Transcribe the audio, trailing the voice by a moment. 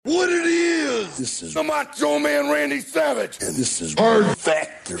This is the Macho Man Randy Savage. And this is Hard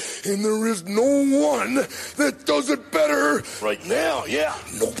Factor. And there is no one that does it better. Right now, yeah.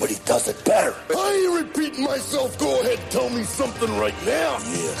 Nobody does it better. I ain't repeating myself. Go ahead, tell me something right now.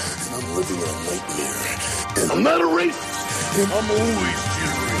 Yeah, and I'm living in a nightmare. And I'm not a racist. And I'm always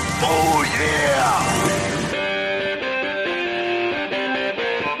cheering. Oh, yeah.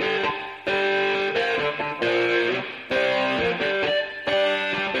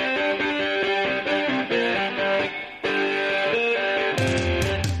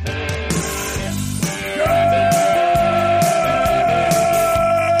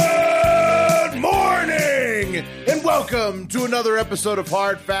 Welcome to another episode of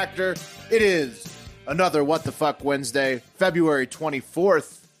Hard Factor. It is another What the Fuck Wednesday, February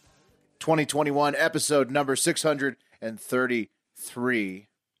 24th, 2021, episode number 633.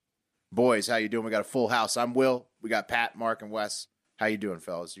 Boys, how you doing? We got a full house. I'm Will. We got Pat, Mark, and Wes. How you doing,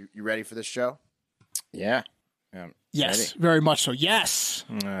 fellas? You ready for this show? Yeah. Yes, ready. Very much so. Yes.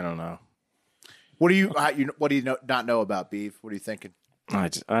 I don't know. What do you not know about beef? What are you thinking? I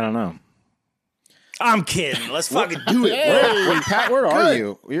don't know. I'm kidding. Let's fucking do it. Wait, Pat, where are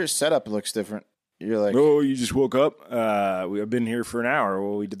you? Your setup looks different. You're like, oh, you just woke up? I've been here for an hour.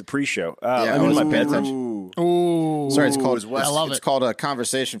 Well, we did the pre-show. I'm in my bedroom. Ooh. Sorry, it's called I love it's it. called a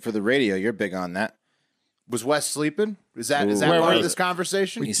conversation for the radio. You're big on that. Was Wes sleeping? Is that Where part of was this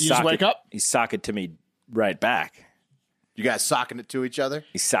conversation? You just wake up? He sock it to me right back. You guys socking it to each other?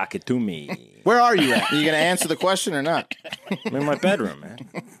 He sock it to me. Where are you at? Are you going to answer the question or not? I'm in my bedroom, man.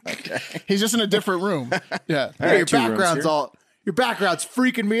 Okay. He's just in a different room. Yeah. Hey, your two rooms background's here. your background's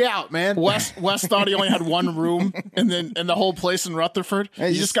freaking me out, man. Wes thought he only had one room and the whole place in Rutherford.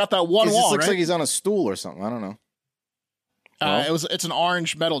 Hey, He just got that one It wall, just looks right? like he's on a stool or something. I don't know. It's an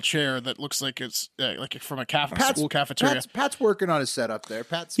orange metal chair that looks like it's like from a school cafeteria. Pat's working on his setup there.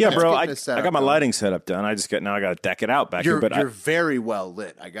 Pat's Yeah, bro. getting I his setup got my done. lighting setup done. I got to deck it out back You're, here. But you're very well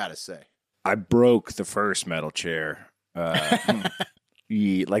lit, I gotta say. I broke the first metal chair. Broke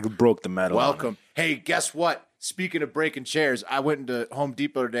the metal. Welcome. Hey, guess what? Speaking of breaking chairs, I went into Home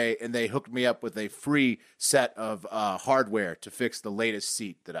Depot today and they hooked me up with a free set of hardware to fix the latest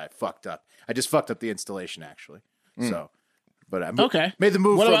seat that I fucked up. I just fucked up the installation, actually. So, but I made the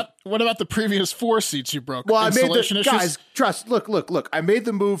move. What about the previous 4 seats you broke? Well, I made Installation the issues? guys trust. Look. I made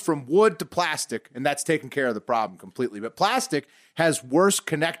the move from wood to plastic, and that's taken care of the problem completely. But plastic has worse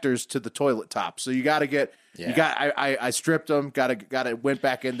connectors to the toilet top, so you got to get. Yeah. You got. I stripped them. Got to went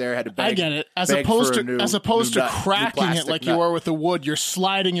back in there. Had to. Beg, I get it. As beg opposed for a to new cracking it plastic like nut. you are with the wood, you're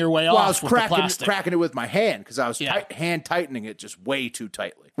sliding your way Well, I off was with the plastic. cracking it with my hand because I was Yeah. hand tightening it just way too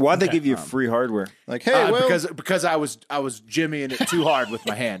tightly. Why'd they give you free hardware? Like, hey, Will. Because I was jimmying it too hard with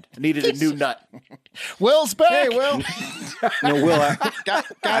my hand. I needed a new nut. Will's back. Hey, Will. No, Will,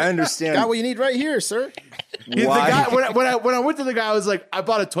 I understand. Got what you need right here, sir. The guy, when I went to the guy, I was like, I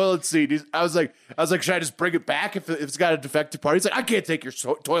bought a toilet seat. I was like, should I just bring it back if it's got a defective part? He's like, I can't take your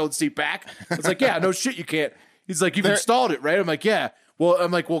toilet seat back. I was like, yeah, no shit, you can't. He's like, you've installed it, right? I'm like, yeah.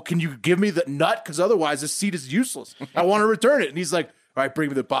 Well, can you give me the nut? Because otherwise, this seat is useless. I want to return it. And he's like, all right, bring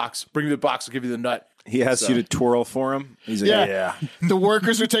me the box. I'll give you the nut. He asked you to twirl for him. He's like, yeah. The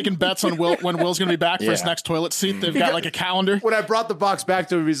workers are taking bets on when Will's going to be back for his next toilet seat. They've got like a calendar. When I brought the box back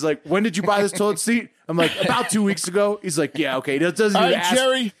to him, he's like, when did you buy this toilet seat? I'm like, about 2 weeks ago. He's like, yeah, okay. He doesn't All even right, ask.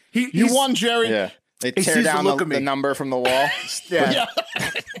 Jerry. You won, Jerry. Yeah. They He tear sees the down look of me. the number from the wall. Yeah.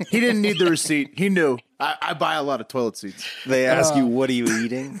 He didn't need the receipt. He knew. I buy a lot of toilet seats. They ask you, what are you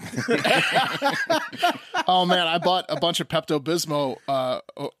eating? Oh man, I bought a bunch of Pepto-Bismol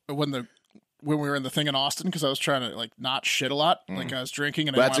when we were in the thing in Austin because I was trying to like not shit a lot. Like I was drinking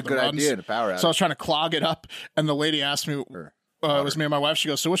and That's I a good idea to power out. So I was trying to clog it up, and the lady asked me. It was me and my wife. She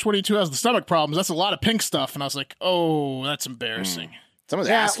goes, "So which one of you two has the stomach problems?" That's a lot of pink stuff, and I was like, "Oh, that's embarrassing." Someone's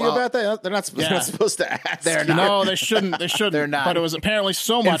asking you about that? They're not supposed to ask. They're not. No, they shouldn't. They shouldn't. They're not. But it was apparently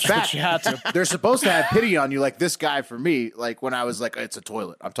so much that she had to. They're supposed to have pity on you, like this guy for me. Like when I was like, it's a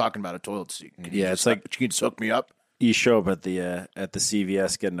toilet. I'm talking about a toilet seat. It's like you can just hook me up. you show up at the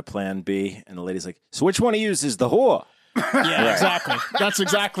CVS getting a Plan B, and the lady's like, "So which one of you is the whore?" Yeah, exactly. That's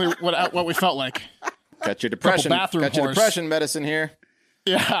exactly what we felt like. Got your depression. bathroom Got your whores. depression medicine here.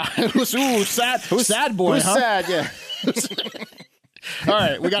 Yeah, it was sad. Sad boy, Who's huh? sad? Yeah. All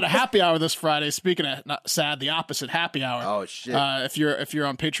right, we got a happy hour this Friday. Speaking of not sad, the opposite happy hour. Oh shit! If you're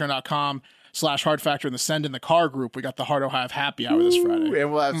on Patreon.com/Hard Factor in the Send in the Car group, we got the Hard Hive happy hour this Friday.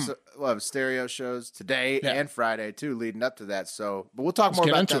 And we'll have stereo shows today and Friday too, leading up to that. So, but we'll talk more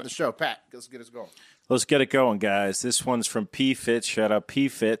about that in the show. Pat, let's get us going. Let's get it going, guys. This one's from P-Fits. Shout out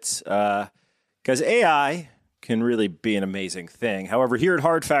P-Fits. Because AI can really be an amazing thing. However, here at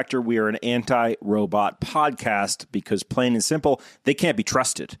Hard Factor, we are an anti-robot podcast because plain and simple, they can't be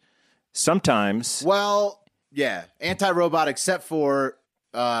trusted. Sometimes. Well, yeah, anti-robot except for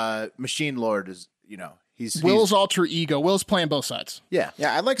Machine Lord is, he's Will's alter ego. Will's playing both sides. Yeah.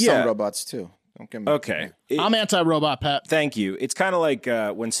 Yeah, I like some robots too. Don't get me. Okay. I'm anti-robot, Pat. Thank you. It's kind of like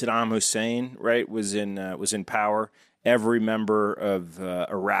when Saddam Hussein, right, was in power. Every member of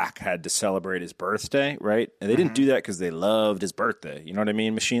Iraq had to celebrate his birthday, right? And they didn't do that because they loved his birthday. You know what I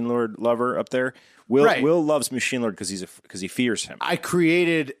mean? Machine Lord lover up there. Will loves Machine Lord because he fears him. I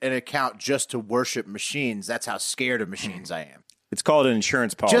created an account just to worship machines. That's how scared of machines I am. It's called an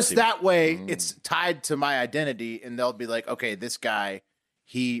insurance policy. Just that way, it's tied to my identity, and they'll be like, okay, this guy,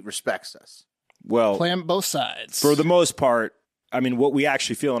 he respects us. Well, Playing both sides. for the most part, I mean, what we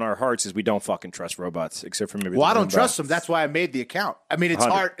actually feel in our hearts is we don't fucking trust robots, except for maybe. Well, I don't trust them. That's why I made the account. I mean, it's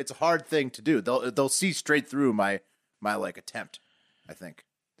 100. hard. It's a hard thing to do. They'll see straight through my like attempt. I think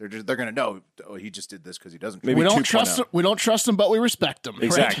they're gonna know. Oh, he just did this because he doesn't. Maybe we don't 2.0. trust him. We don't trust him, but we respect him. right?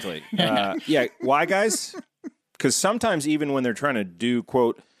 Exactly. Yeah. Why, guys? Because sometimes even when they're trying to do,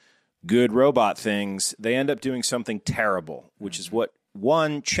 quote, good robot things, they end up doing something terrible, which is what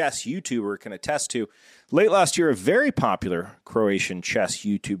one chess YouTuber can attest to. Late last year, a very popular Croatian chess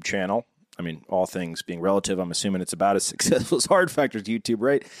YouTube channel. I mean, all things being relative, I'm assuming it's about as successful as Hard Factor's YouTube,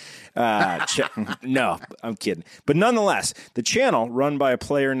 right? No, I'm kidding. But nonetheless, the channel, run by a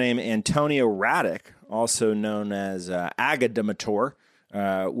player named Antonio Radic, also known as Agadamator,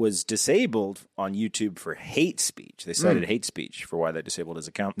 was disabled on YouTube for hate speech. They cited hate speech for why they disabled his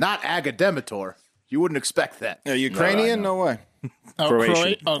account. Not Agademator. You wouldn't expect that. Are you Ukrainian? No way.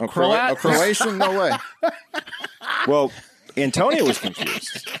 Croatian. Croat? Croatian? No way. Well, Antonio was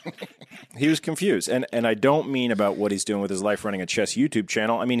confused. He was confused. And I don't mean about what he's doing with his life running a chess YouTube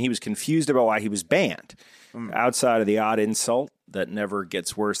channel. I mean, he was confused about why he was banned. Outside of the odd insult that never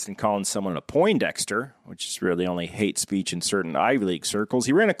gets worse than calling someone a Poindexter, which is really only hate speech in certain Ivy League circles,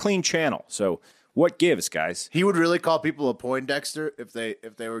 he ran a clean channel. So what gives, guys? He would really call people a Poindexter if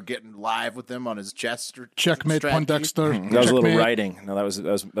they were getting live with him on his chess. Checkmate, Poindexter. That was a little writing. No, that was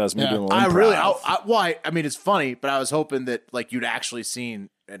me doing a little improv. I mean, it's funny, but I was hoping that like you'd actually seen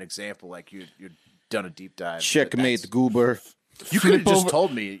an example, like you'd done a deep dive. Checkmate, goober. You could have Flip just over-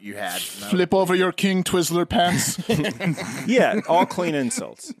 told me you had. Flip over your King Twizzler pants. Yeah, all clean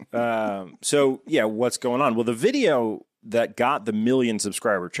insults. So, yeah, what's going on? Well, the video that got the 1 million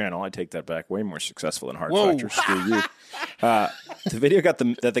subscriber channel, I take that back, way more successful than Hard Factor. Screw you. The video got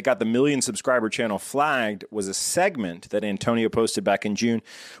that got the 1 million subscriber channel flagged was a segment that Antonio posted back in June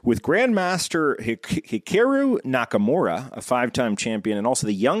with Grandmaster Hikaru Nakamura, a 5-time champion and also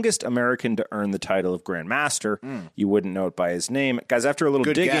the youngest American to earn the title of Grandmaster. You wouldn't know it by his name. Guys, after a little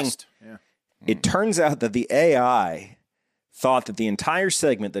Good digging, guest. Yeah. it turns out that the AI thought that the entire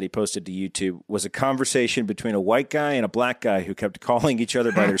segment that he posted to YouTube was a conversation between a white guy and a black guy who kept calling each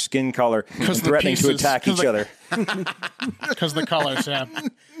other by their skin color and threatening to attack each other. Because the colors, yeah.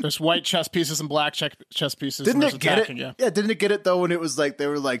 There's white chess pieces and black chess pieces. Didn't and it get attacking, it? Yeah. Didn't it get it though when it was like they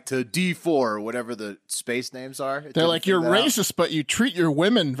were like to D4 or whatever the space names are? It They're didn't like, figure you're that out. racist, but you treat your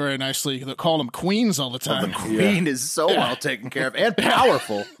women very nicely. They call them queens all the time. Queen is so well taken care of and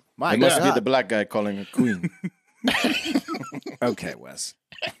powerful. My It must God. be the black guy calling a queen. Okay, Wes.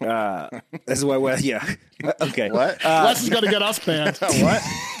 That's why Wes, yeah. Okay. What? Wes is going to get us banned. What?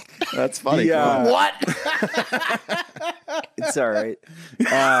 That's funny. Yeah. What? It's all right.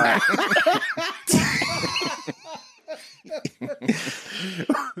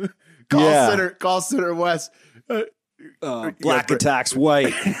 Call center West. Black attacks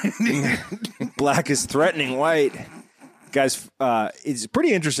white. Black is threatening white. Guys, it's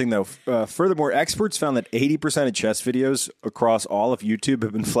pretty interesting, though. Furthermore, experts found that 80% of chess videos across all of YouTube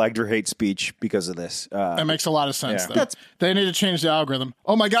have been flagged for hate speech because of this. That makes a lot of sense, Yeah. though. They need to change the algorithm.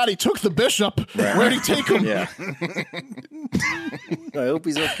 Oh, my God, he took the bishop. Where'd he take him? Yeah. I hope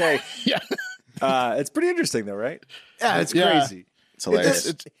he's okay. Yeah. It's pretty interesting, though, right? Yeah, it's Yeah. crazy. It's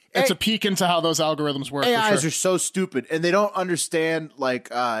hilarious. It's a peek into how those algorithms work. for AIs sure. are so stupid, and they don't understand.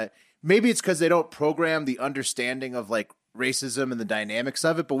 Like, maybe it's because they don't program the understanding of like racism and the dynamics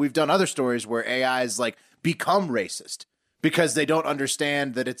of it. But we've done other stories where AIs like become racist because they don't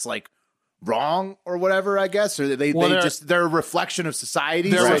understand that it's like wrong or whatever. I guess, or they're a reflection of society.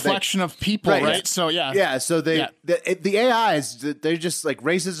 They're so a reflection of people, Right. right? So, yeah. Yeah, so the AIs, they're just like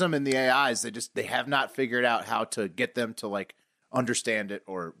racism in the AIs. They have not figured out how to get them to like understand it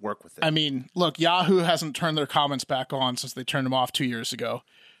or work with it. I mean, look, Yahoo hasn't turned their comments back on since they turned them off 2 years ago.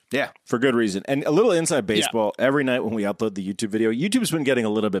 Yeah. For good reason. And a little inside baseball, every night when we upload the YouTube video, YouTube's been getting a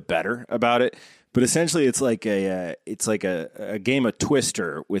little bit better about it. But essentially, it's like a game of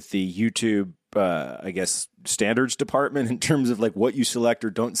Twister with the YouTube, I guess, standards department in terms of like what you select or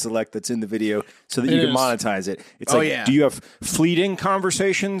don't select that's in the video so that you can monetize it. It's do you have fleeting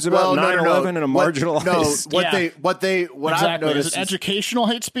conversations about 9/11 and a marginalized? What I've noticed is it educational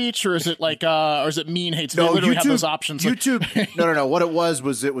hate speech or is it like or is it mean hate speech? They literally have those options. YouTube. No. What it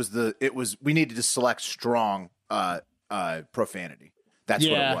was we needed to select strong profanity. That's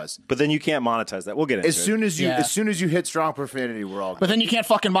what it was. But then you can't monetize that. We'll get into it. As soon as you hit strong profanity, we're all good. But then you can't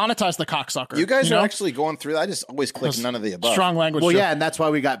fucking monetize the cocksucker. You guys are actually going through that. I just always click none of the above. Strong language. Well, yeah, and that's why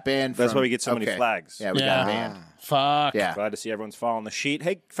we got banned. That's why we get so many flags. Yeah, we got banned. Fuck. Yeah. Glad to see everyone's following the sheet.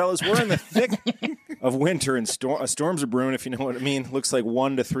 Hey, fellas, we're in the thick of winter and storms are brewing, if you know what I mean. Looks like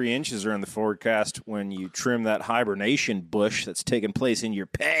 1 to 3 inches are in the forecast when you trim that hibernation bush that's taking place in your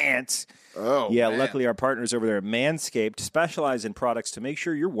pants. Oh, yeah, man. Luckily our partners over there at Manscaped specialize in products to make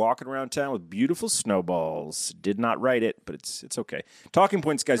sure you're walking around town with beautiful snowballs. Did not write it, but it's okay. Talking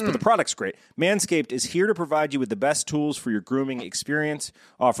points, guys, but the product's great. Manscaped is here to provide you with the best tools for your grooming experience,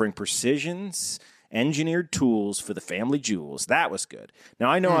 offering precisions engineered tools for the family jewels. That was good. Now,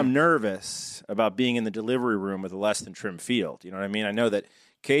 I know I'm nervous about being in the delivery room with a less than trim field. You know what I mean? I know that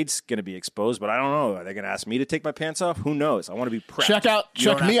Cade's going to be exposed, but I don't know. Are they going to ask me to take my pants off? Who knows? I want to be prepped.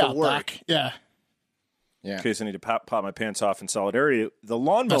 Check me out, Doc. Yeah. In case I need to pop my pants off in solidarity. The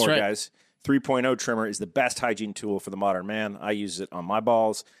lawnmower, guys, 3.0 trimmer is the best hygiene tool for the modern man. I use it on my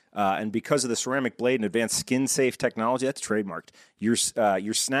balls. And because of the ceramic blade and advanced skin-safe technology, that's trademarked, your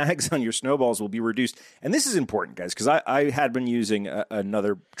snags on your snowballs will be reduced. And this is important, guys, because I had been using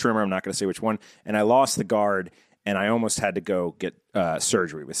another trimmer, I'm not going to say which one, and I lost the guard, and I almost had to go get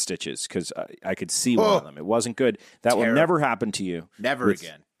surgery with stitches because I could see one of them. It wasn't good. That will never happen to you. Never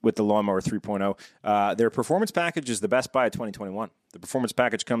again. With the Lawnmower 3.0. Their performance package is the best buy of 2021. The performance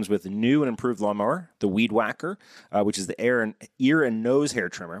package comes with a new and improved lawnmower, the Weed Whacker, which is the ear and nose hair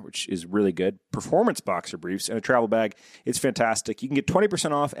trimmer, which is really good, performance boxer briefs, and a travel bag. It's fantastic. You can get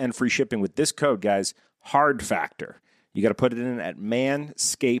 20% off and free shipping with this code, guys, Hard Factor. You got to put it in at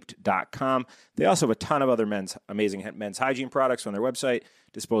manscaped.com. They also have a ton of other amazing men's hygiene products on their website,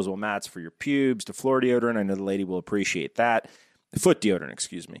 disposable mats for your pubes, to floor deodorant. I know the lady will appreciate that. Foot deodorant,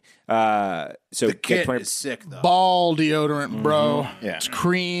 excuse me. So the kit is sick though. Ball deodorant, bro. Yeah. It's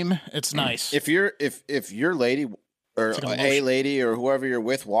cream. It's nice. If your lady or a lady or whoever you're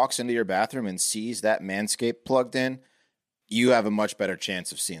with walks into your bathroom and sees that Manscaped plugged in, you have a much better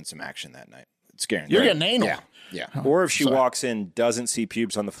chance of seeing some action that night. It's guaranteed. You're getting anal. Yeah. Or if she walks in, doesn't see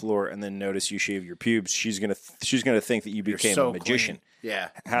pubes on the floor, and then notice you shave your pubes, she's gonna think that you became a magician. Clean. Yeah,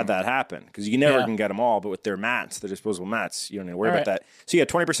 had that happen because you never can get them all, but with their mats, the disposable mats, you don't need to worry about that. So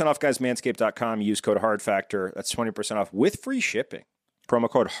 20% off, guys. Manscaped.com. Use code Hard Factor. That's 20% off with free shipping. Promo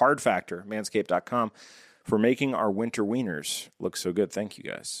code Hard Factor. Manscaped.com for making our winter wieners look so good. Thank you,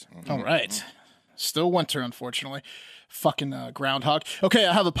 guys. All right. Still winter, unfortunately. Fucking groundhog. Okay,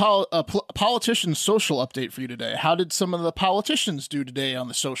 I have a politician social update for you today. How did some of the politicians do today on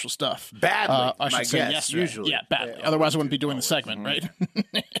the social stuff? Badly. I should say yesterday. Usually. Yeah, badly. Otherwise, I wouldn't be doing the segment, right?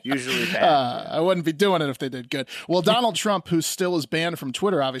 Usually bad. I wouldn't be doing it if they did good. Well, Donald Trump, who still is banned from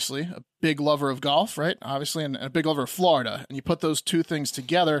Twitter, obviously, a big lover of golf, right? Obviously, and a big lover of Florida. And you put those two things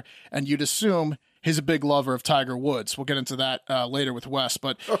together, and you'd assume he's a big lover of Tiger Woods. We'll get into that later with Wes,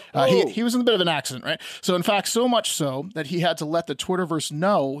 but he was in a bit of an accident, right? So, in fact, so much so that he had to let the Twitterverse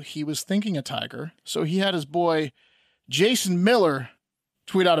know he was thinking of Tiger. So he had his boy Jason Miller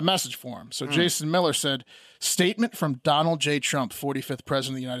tweet out a message for him. So Jason Miller said, "Statement from Donald J. Trump, 45th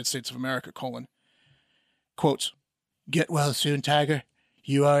President of the United States of America, quotes, get well soon, Tiger.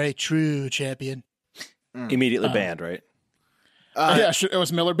 You are a true champion." Immediately banned, right? It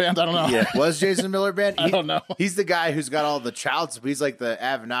was Miller banned. I don't know. Yeah, was Jason Miller banned? I don't know. He's the guy who's got all the child support. He's like the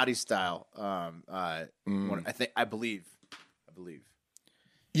Avenatti style. I believe.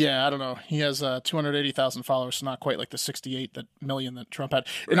 Yeah, I don't know. He has 280,000 followers, so not quite like the 68 million that Trump had.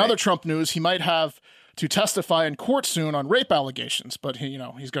 In other Trump news, he might have to testify in court soon on rape allegations, but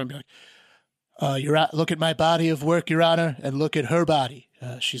he's going to be like, look at my body of work, Your Honor, and look at her body.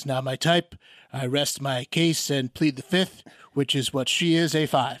 She's not my type. I rest my case and plead the fifth, which is what she is,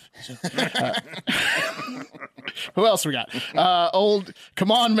 A5. So, who else we got? Old,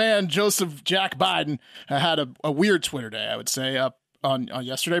 come on, man, Joseph Jack Biden had a weird Twitter day, I would say. On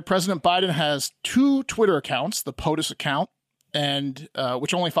yesterday, President Biden has two Twitter accounts, the POTUS account, and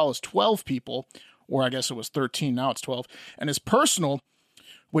which only follows 12 people, or I guess it was 13, now it's 12, and his personal,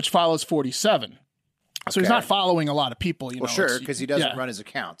 which follows 47. So he's not following a lot of people, Well, sure, because he doesn't run his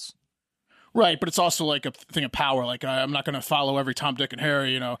accounts. Right, but it's also like a thing of power. Like, I'm not going to follow every Tom, Dick, and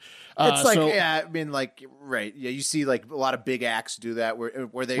Harry, It's like, I mean, like, right. Yeah, you see, like, a lot of big acts do that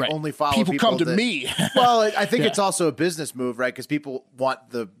where they only follow people come to me. Well, I think it's also a business move, right? Because people want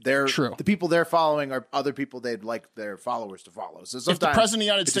the people they're following are other people they'd like their followers to follow. So if the president of the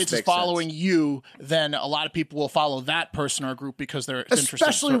United States is following you, then a lot of people will follow that person or group because they're interested.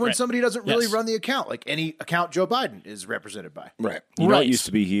 Especially when somebody doesn't really run the account, like any account Joe Biden is represented by. Right. You know what used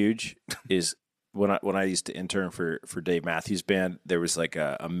to be huge is when I used to intern for Dave Matthews Band, there was like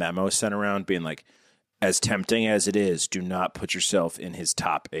a memo sent around being like, as tempting as it is, do not put yourself in his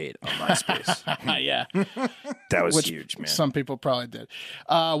top 8 on MySpace. Yeah. That was huge, man. Some people probably did.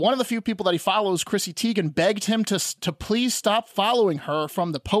 One of the few people that he follows, Chrissy Teigen, begged him to please stop following her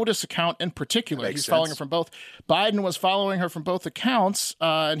from the POTUS account in particular. He's following her from both. Biden was following her from both accounts.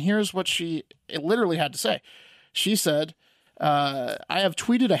 And here's what she literally had to say. She said, I have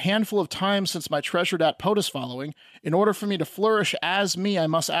tweeted a handful of times since my treasured at POTUS following. In order for me to flourish as me, I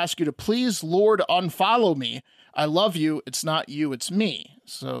must ask you to please, Lord, unfollow me. I love you. It's not you, it's me.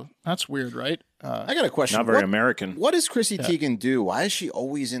 So that's weird, right? I got a question. Not very American. What does Chrissy Teigen do? Why is she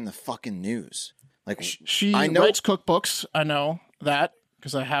always in the fucking news? Like she writes cookbooks. I know that.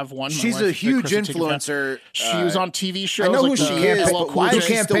 Because I have one. She's a huge influencer. She was on TV shows. I know who she is, but why is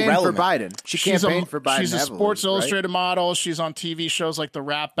she still relevant? For Biden? She campaigned for Biden. She's a heavily, Sports Illustrated model. She's on TV shows like The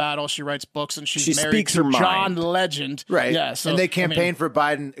Rap Battle. She writes books, and she's married speaks to her John mind. Legend. Right. Yeah. So, and they campaigned for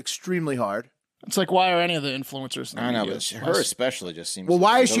Biden extremely hard. It's like, why are any of the influencers? I know, but her especially just seems. Well,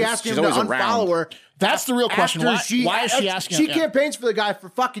 why is she asking him to unfollow her? That's the real question. Why is she asking? She campaigns for the guy for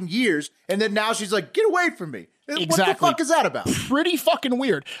fucking years, and then now she's like, "Get away from me." Exactly. What the fuck is that about? Pretty fucking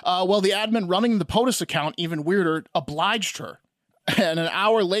weird. Well, the admin running the POTUS account, even weirder, obliged her, and an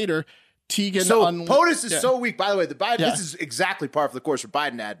hour later, Teigen. So POTUS is so weak. By the way, this is exactly par for the course for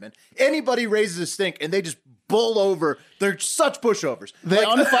Biden admin. Anybody raises a stink, and they just bull over. They're such pushovers. They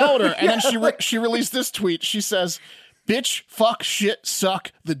unfollowed her, and then she released this tweet. She says, "Bitch, fuck, shit,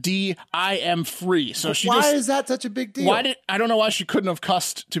 suck, the D, I am free." So why is that such a big deal? I don't know why she couldn't have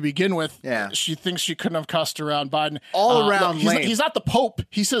cussed to begin with. Yeah. She thinks she couldn't have cussed around Biden. All around lame. He's not the Pope.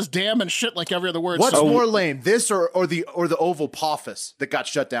 He says damn and shit like every other word. What's more lame, this or the Oval Office that got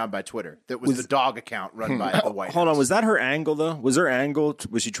shut down by Twitter? That was the dog account run by the White House. Hold on, was that her angle though? Was her angle?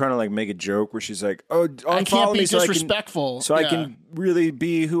 Was she trying to like make a joke where she's like, "Oh, I can't be disrespectful, I can really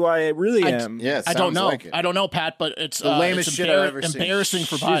be who I really am"? Yeah, I don't know. Like I don't know, Pat, but it's the lamest shit I've ever seen. Embarrassing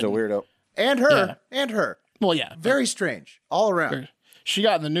for Biden. She's a weirdo. And her. Well, yeah. Very strange. All around. She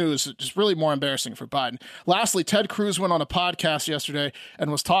got in the news. It's just really more embarrassing for Biden. Lastly, Ted Cruz went on a podcast yesterday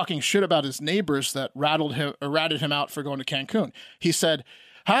and was talking shit about his neighbors that ratted him out for going to Cancun. He said,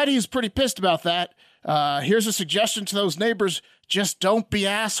 Heidi's pretty pissed about that. Here's a suggestion to those neighbors. Just don't be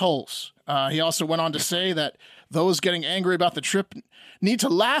assholes. He also went on to say that those getting angry about the trip need to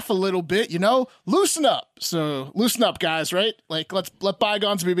laugh a little bit, loosen up. So loosen up, guys, right? Like, let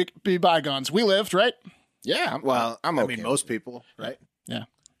bygones be bygones. We lived, right? Yeah. I'm okay. I mean, most people, right? Yeah.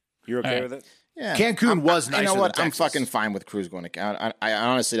 You're okay with it? Yeah. Cancun was nicer. You know what? Than I'm Texas. fucking fine with Cruz going to. I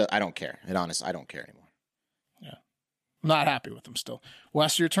honestly, I don't care. I don't care anymore. Yeah. I'm not happy with him still.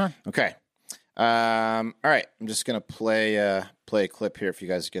 Wes, your turn. Okay. All right. I'm just gonna play a clip here if you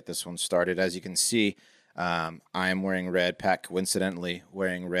guys get this one started. As you can see, I am wearing red. Pat coincidentally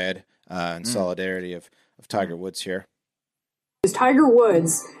wearing red in solidarity of Tiger Woods here. Tiger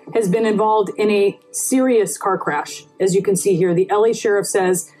Woods has been involved in a serious car crash. As you can see here, the LA sheriff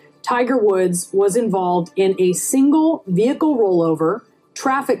says Tiger Woods was involved in a single vehicle rollover,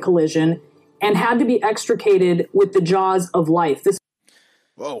 traffic collision, and had to be extricated with the jaws of life.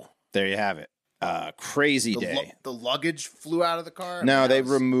 Whoa. There you have it. Crazy day. The luggage flew out of the car? No, they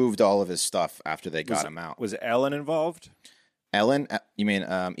removed all of his stuff after they got him out. Was Ellen involved? Ellen? You mean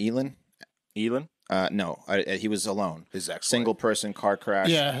Elon? Elon? No, he was alone. His ex-wife. Single person car crash.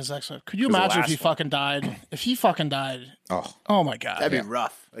 Yeah, his ex-wife. Could you imagine if he fucking died? If he fucking died. Oh my God. That'd be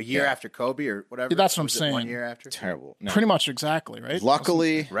rough. A year after Kobe or whatever. That's what I'm Was it saying. 1 year after? Terrible. No. Pretty much exactly, right?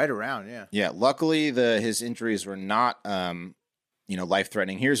 Luckily, right around, yeah. Yeah, luckily his injuries were not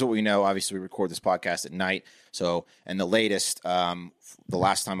life-threatening. Here's what we know. Obviously, we record this podcast at night. So, and the latest, the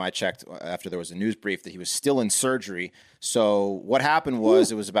last time I checked, after there was a news brief, that he was still in surgery. So what happened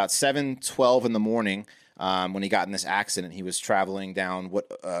was it was about 7:12 in the morning when he got in this accident. He was traveling down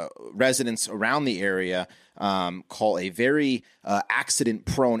what residents around the area call a very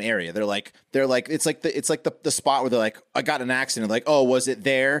accident-prone area. They're like it's like the spot where they're like, I got in an accident. Like, oh, was it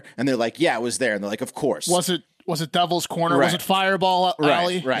there? And they're like, yeah, it was there. And they're like, of course. Was it Devil's Corner? Was it Fireball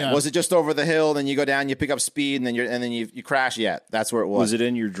Alley? Right. Yeah. Was it just over the hill? Then you go down, you pick up speed, and then you crash. Yeah, that's where it was. Was it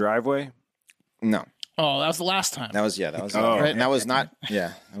in your driveway? No. Oh, that was the last time. That was right. And that was not.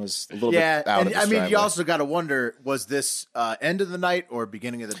 Yeah, that was a little bit out of the I mean, driveway. you also got to wonder: was this end of the night or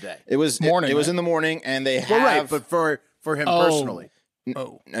beginning of the day? It was morning. It was in the morning, and they have. Well, right, but for him personally.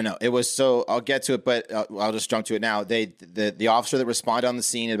 No. It was so. I'll get to it, but I'll just jump to it now. The officer that responded on the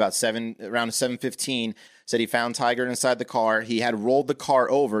scene at around 7:15 said he found Tiger inside the car. He had rolled the car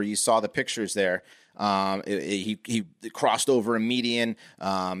over. You saw the pictures there. He crossed over a median.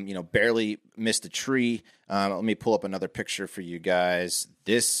 Barely missed a tree. Let me pull up another picture for you guys.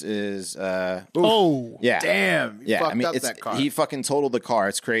 This is yeah, damn, you fucked up that car. He fucking totaled the car.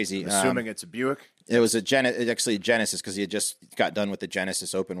 It's crazy. Assuming it's a Buick. It was actually a Genesis, because he had just got done with the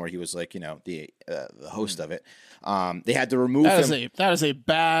Genesis Open where he was like, the host of it. They had to remove him. That is a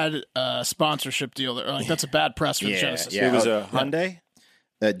bad sponsorship deal. Like, that's a bad press for Genesis. Yeah. It was a Hyundai?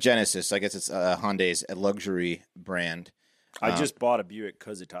 Genesis, I guess it's Hyundai's a luxury brand. I just bought a Buick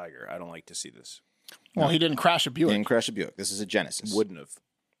because of Tiger. I don't like to see this. Well, he didn't crash a Buick. Didn't crash a Buick. This is a Genesis. Wouldn't have.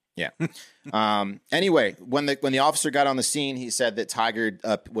 Yeah. Anyway, when the officer got on the scene, he said that Tiger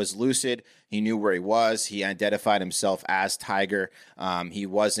was lucid. He knew where he was. He identified himself as Tiger. He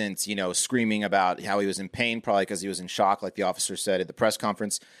wasn't, screaming about how he was in pain, probably because he was in shock, like the officer said at the press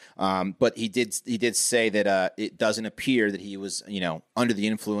conference. But he did say that it doesn't appear that he was, under the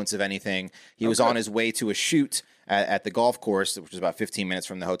influence of anything. He was on his way to a shoot at the golf course, which was about 15 minutes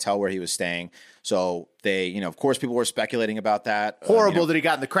from the hotel where he was staying. So they, of course, people were speculating about that. Horrible that he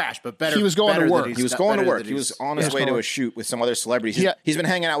got in the crash, but better. He was going to work. He was going to work. He was on his way to a shoot with some other celebrities. He's been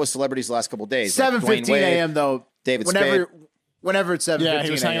hanging out with celebrities the last couple of days. 7:15 a.m. though. David Spade. Whenever it's 7:15 Yeah,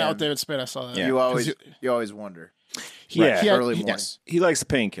 he was hanging a.m. out with David Spade. I saw that. Yeah. You always wonder. Early morning. Yes. He likes the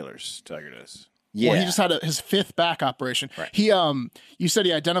painkillers, Tiger does. Yeah. Well, he just had his fifth back operation. Right. He, you said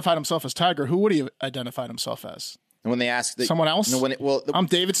he identified himself as Tiger. Who would he have identified himself as? And when they asked someone else, I'm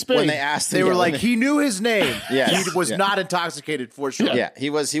David Spade. When they asked, they were like, he knew his name. Yes. He was not intoxicated for sure. Yeah, he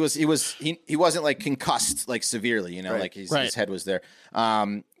wasn't like concussed like severely, like his head was there.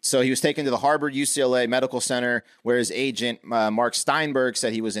 So he was taken to the Harvard UCLA Medical Center, where his agent Mark Steinberg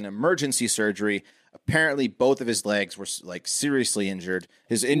said he was in emergency surgery. Apparently, both of his legs were like seriously injured.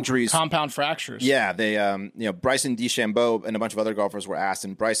 His injuries, compound fractures. Yeah, they, Bryson DeChambeau and a bunch of other golfers were asked,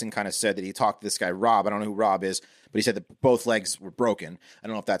 and Bryson kind of said that he talked to this guy Rob. I don't know who Rob is, but he said that both legs were broken. I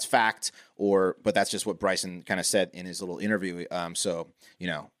don't know if that's fact but that's just what Bryson kind of said in his little interview. That's all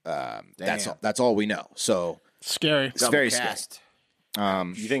we know. So scary. It's very scary.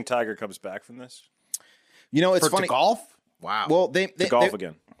 You think Tiger comes back from this? It's funny. Golf? Wow. Well, they golf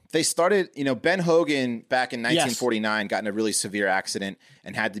again. They started, Ben Hogan back in 1949 got in a really severe accident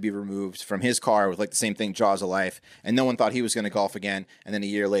and had to be removed from his car with like the same thing, Jaws of Life. And no one thought he was going to golf again. And then a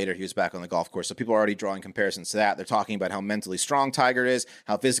year later, he was back on the golf course. So people are already drawing comparisons to that. They're talking about how mentally strong Tiger is,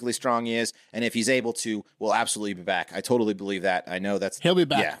 how physically strong he is. And if he's able to, we'll absolutely be back. I totally believe that. I know he'll be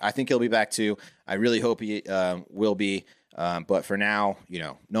back. Yeah, I think he'll be back too. I really hope he will be. But for now,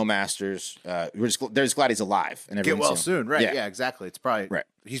 no Masters. They're just glad he's alive. And get well soon, right? Yeah, exactly. It's probably right.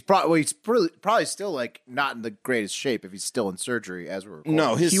 He's probably still like not in the greatest shape if he's still in surgery as we're recording.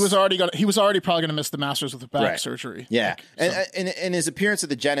 No, he was already probably gonna miss the Masters with the back surgery. Yeah, and his appearance at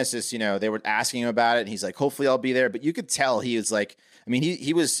the Genesis, they were asking him about it, and he's like, "Hopefully, I'll be there." But you could tell he was like,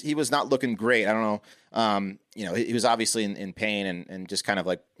 he was not looking great. I don't know. He was obviously in pain and just kind of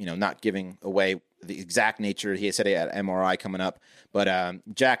like not giving away the exact nature. He said he had MRI coming up, but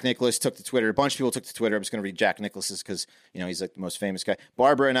Jack Nicklaus took to Twitter. A bunch of people took to Twitter. I'm just going to read Jack Nicklaus's because he's like the most famous guy.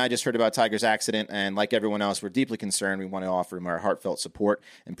 Barbara and I just heard about Tiger's accident, and like everyone else, we're deeply concerned. We want to offer him our heartfelt support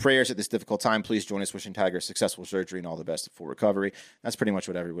and prayers at this difficult time. Please join us wishing Tiger a successful surgery and all the best for recovery. That's pretty much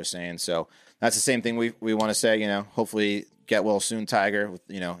what everyone was saying. So that's the same thing we want to say. Hopefully get well soon, Tiger. With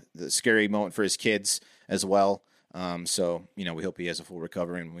the scary moment for his kids as well. So we hope he has a full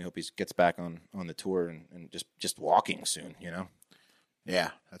recovery, and we hope he gets back on the tour and just walking soon.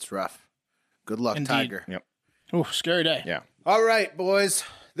 Yeah, that's rough. Good luck, Indeed. Tiger. Yep. Oh, scary day. Yeah. All right, boys.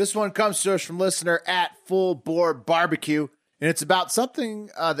 This one comes to us from listener at Full Bore Barbecue, and it's about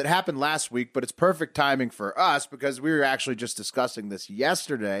something that happened last week, but it's perfect timing for us because we were actually just discussing this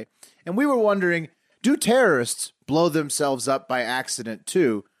yesterday, and we were wondering, do terrorists blow themselves up by accident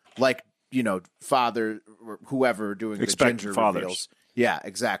too, like father or whoever doing Expectant the gender fathers. reveals? Yeah,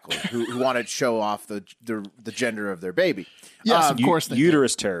 exactly. who want to show off the gender of their baby? Yes, of course. They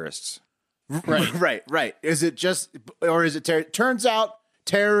Uterus terrorists. Right. Is it just, or is it? Turns out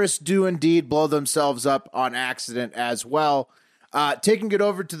terrorists do indeed blow themselves up on accident as well. Taking it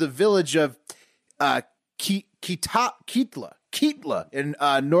over to the village of Kitla in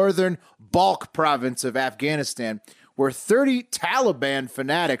northern Balkh province of Afghanistan, where 30 Taliban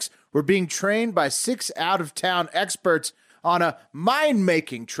fanatics were being trained by 6 out-of-town experts on a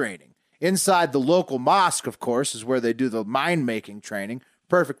mine-making training. Inside the local mosque, of course, is where they do the mine-making training.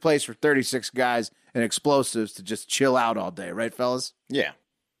 Perfect place for 36 guys and explosives to just chill out all day. Right, fellas? Yeah.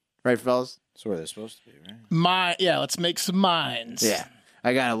 Right, fellas? That's where they're supposed to be, right? Let's make some mines. Yeah.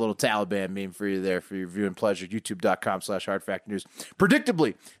 I got a little Taliban meme for you there for your viewing pleasure. YouTube.com/HardFactNews.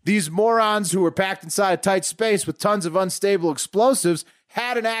 Predictably, these morons who were packed inside a tight space with tons of unstable explosives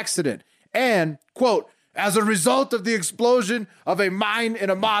had an accident. And, quote, as a result of the explosion of a mine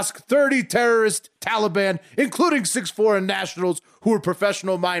in a mosque, 30 terrorist Taliban, including 6 foreign nationals who were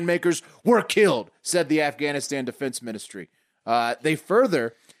professional mine makers, were killed, said the Afghanistan Defense Ministry. They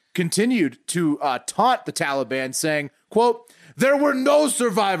further continued to taunt the Taliban, saying, quote, there were no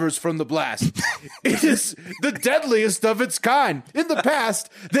survivors from the blast. It is the deadliest of its kind. In the past,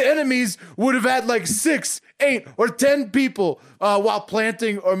 the enemies would have had like 6, 8, or 10 people while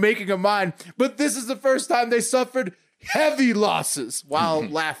planting or making a mine. But this is the first time they suffered heavy losses while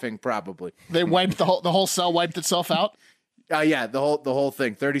laughing, probably. They wiped the whole cell wiped itself out. Yeah, the whole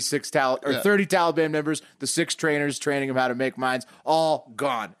thing. 30 Taliban members, the 6 trainers training them how to make mines, all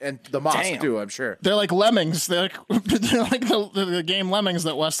gone, and the mosque too. I'm sure they're like lemmings. They're like the game Lemmings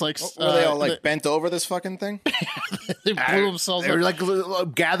that Wes likes. Were they all bent over this fucking thing? They blew themselves. They were like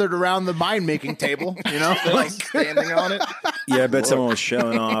gathered around the mine making table, you know, like standing on it. Yeah, I bet someone was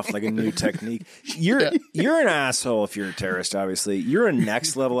showing off like a new technique. You're an asshole if you're a terrorist. Obviously, you're a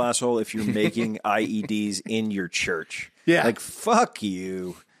next level asshole if you're making IEDs in your church. Yeah. Like, fuck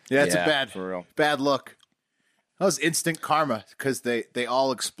you. Yeah, it's a for real. bad look. That was instant karma because they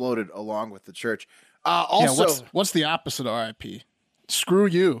all exploded along with the church. Also, what's the opposite of RIP? Screw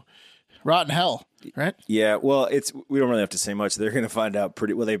you. Rotten hell, right? Yeah, well, we don't really have to say much. They're going to find out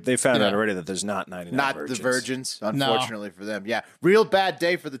pretty well. They found out already that there's not 99 not virgins. the virgins, unfortunately for them. Yeah, real bad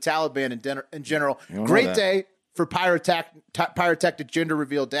day for the Taliban in general. Great day for pyrotechnic gender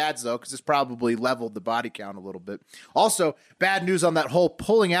reveal dads, though, because it's probably leveled the body count a little bit. Also, bad news on that whole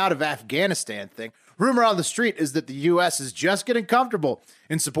pulling out of Afghanistan thing. Rumor on the street is that the U.S. is just getting comfortable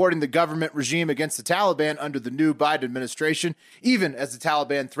in supporting the government regime against the Taliban under the new Biden administration, even as the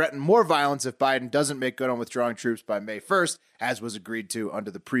Taliban threaten more violence if Biden doesn't make good on withdrawing troops by May 1st, as was agreed to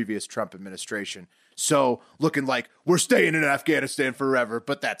under the previous Trump administration. So, looking like we're staying in Afghanistan forever,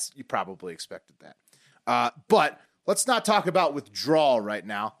 but you probably expected that. But let's not talk about withdrawal right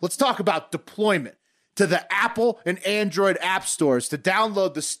now. Let's talk about deployment to the Apple and Android app stores to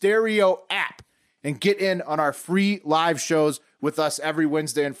download the Stereo app and get in on our free live shows with us every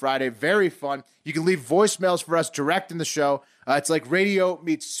Wednesday and Friday. Very fun. You can leave voicemails for us direct in the show. It's like radio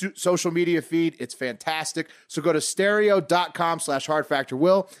meets social media feed. It's fantastic. So go to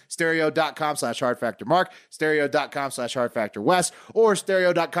stereo.com/hardfactorwill, stereo.com/hardfactormark, stereo.com/hardfactorwes, or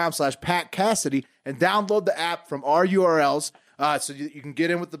stereo.com/Pat Cassidy, and download the app from our URLs so you can get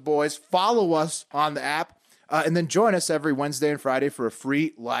in with the boys. Follow us on the app. And then join us every Wednesday and Friday for a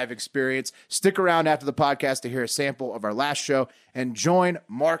free live experience. Stick around after the podcast to hear a sample of our last show. And join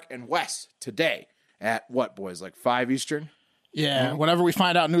Mark and Wes today at what, boys, like 5 Eastern? Yeah, whenever we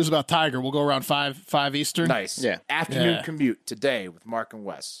find out news about Tiger, we'll go around 5 Eastern. Nice. Yeah. Afternoon commute today with Mark and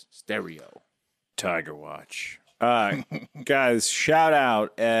Wes. Stereo. Tiger Watch. Guys, shout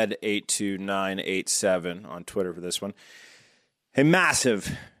out Ed82987 on Twitter for this one. A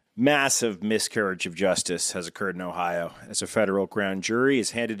massive miscarriage of justice has occurred in Ohio as a federal grand jury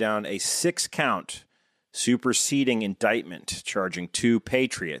has handed down a 6-count superseding indictment charging 2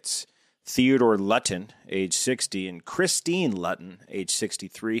 patriots, Theodore Lutton, age 60, and Christine Lutton, age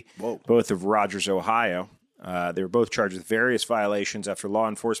 63, both of Rogers, Ohio. They were both charged with various violations after law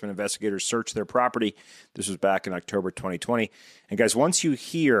enforcement investigators searched their property. This was back in October 2020. And guys, once you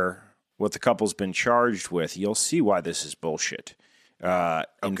hear what the couple's been charged with, you'll see why this is bullshit.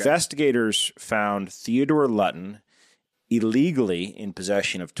 Investigators found Theodore Lutton illegally in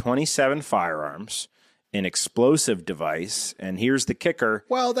possession of 27 firearms, an explosive device, and here's the kicker.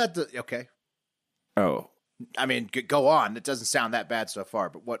 Well, okay. Oh, I mean, go on. It doesn't sound that bad so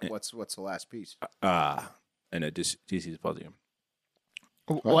far, but what's the last piece? And a deceased podium.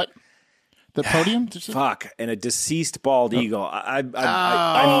 What? The podium? Fuck, and a deceased bald eagle. I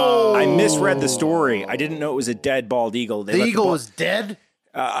misread the story. I didn't know it was a dead bald eagle. The eagle was dead?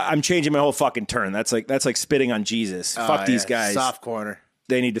 I'm changing my whole fucking turn. That's like spitting on Jesus. Fuck these guys. Soft corner.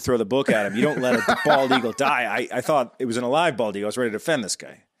 They need to throw the book at him. You don't let a bald eagle die. I thought it was an alive bald eagle. I was ready to defend this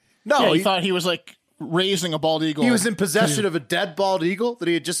guy. No, you thought he was like raising a bald eagle. He was in possession of a dead bald eagle that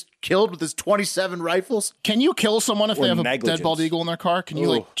he had just killed with his 27 rifles. Can you kill someone if Or they have a negligence. dead bald eagle in their car? Can you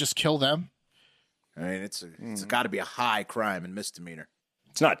like just kill them? I mean, it's got to be a high crime and misdemeanor.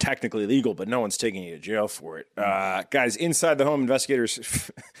 It's not technically legal, but no one's taking you to jail for it. Guys, inside the home, investigators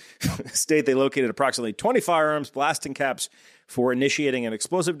state they located approximately 20 firearms, blasting caps for initiating an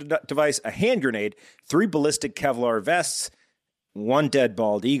explosive device, a hand grenade, 3 ballistic Kevlar vests, 1 dead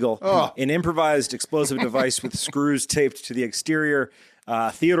bald eagle, an improvised explosive device with screws taped to the exterior.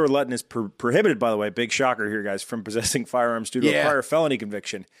 Theodore Lutton is prohibited, by the way, big shocker here, guys, from possessing firearms due to a prior felony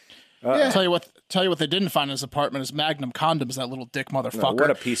conviction. Tell you what they didn't find in his apartment is Magnum condoms, that little dick motherfucker.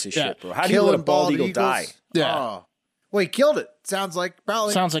 What a piece of shit, bro. How do you let a bald eagle die? Yeah. Oh. Well, he killed it. Sounds like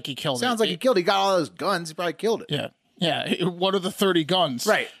he killed it. Sounds He killed it. He got all those guns. He probably killed it. Yeah. Yeah. What are the 30 guns?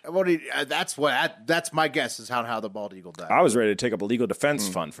 Right. That's my guess is how the bald eagle died. I was ready to take up a legal defense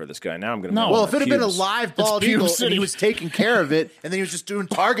fund for this guy. Now I'm going to No. Well, if it had been a live bald Pube eagle City. and he was taking care of it, and then he was just doing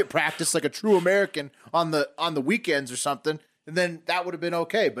target practice like a true American on the weekends or something, and then that would have been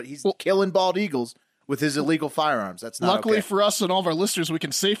okay. But he's killing bald eagles with his illegal firearms. That's not Luckily okay. for us and all of our listeners, we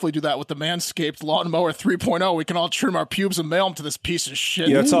can safely do that with the Manscaped Lawnmower 3.0. We can all trim our pubes and mail them to this piece of shit.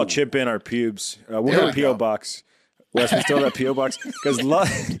 Yeah, let's all chip in our pubes. We'll There get a we P.O. go. box. Wes, we still got P.O. box? Because I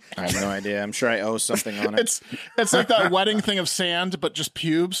have no idea. I'm sure I owe something on it. It's like that wedding thing of sand, but just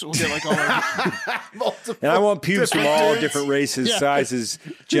pubes. We'll get like all our and I want pubes from all different races, Yeah. sizes,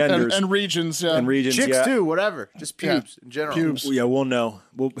 genders, and regions. Yeah. and regions. Chicks yeah. too, whatever. Just pubes in general. Pubes. Yeah, we'll know.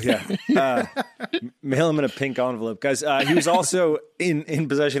 Mail him in a pink envelope. Guys, he was also in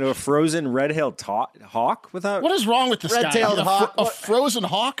possession of a frozen red-tailed hawk without... What is wrong with this Red-tailed guy? hawk. A frozen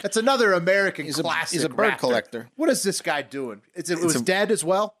hawk? That's another American classic. He's a bird raptor. collector. What is this guy doing? It was dead as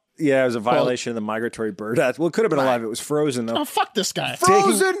well. Yeah, it was a violation of the Migratory Bird Act. Well, it could have been alive. It was frozen, though. Oh, fuck this guy.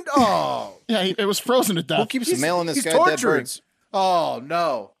 Frozen. Oh, Yeah, it was frozen to death. Who keeps mailing this he's guy dead torturing. birds? Oh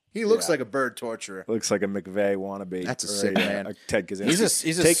no, he looks like a bird torturer. Looks like a McVeigh wannabe. That's a Or sick man. a Ted Kaczynski.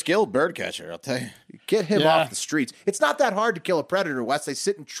 He's a skilled bird catcher, I'll tell you. Get him Yeah. off the streets. It's not that hard to kill a predator, Wes. They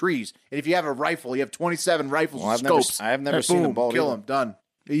sit in trees, and if you have a rifle, you have 27 rifles Well, with I've scopes. never seen a Boom, bald kill eagle. him. Done.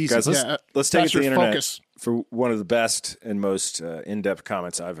 Easy. Guys, let's take it that's to the your internet focus. for one of the best and most in-depth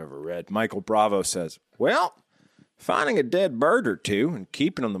comments I've ever read. Michael Bravo says, well, finding a dead bird or two and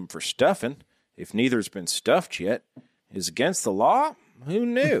keeping them for stuffing, if neither's been stuffed yet, is against the law? Who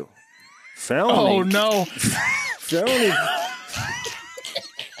knew? Felony. Oh, no. Felony.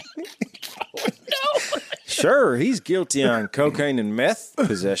 Sure, he's guilty on cocaine and meth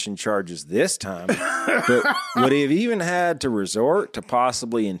possession charges this time, but would he have even had to resort to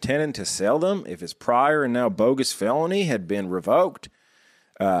possibly intending to sell them if his prior and now bogus felony had been revoked?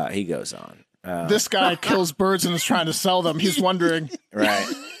 He goes on. This guy kills birds and is trying to sell them. He's wondering. Right.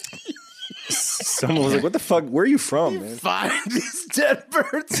 Someone was like, what the fuck? Where are you from, man? Find these dead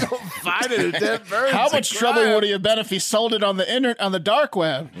birds. Finding a dead bird. How much trouble would he have been if he sold it on the dark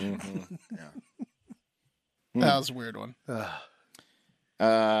web? That was a weird one.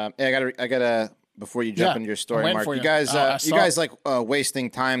 I gotta. Before you jump into your story, waiting Mark, for you you. guys, I you saw guys like wasting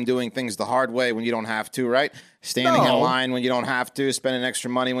time doing things the hard way when you don't have to, right? Standing in No. line when you don't have to, spending extra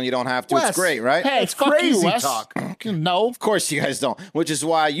money when you don't have to. Wes, It's great, right? Hey, It's fuck crazy you, Wes. talk. No. Of course you guys don't, which is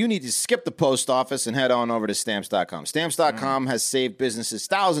why you need to skip the post office and head on over to Stamps.com. Stamps.com has saved businesses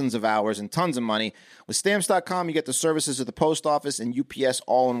thousands of hours and tons of money. With Stamps.com, you get the services of the post office and UPS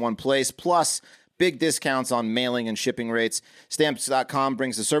all in one place, plus big discounts on mailing and shipping rates. Stamps.com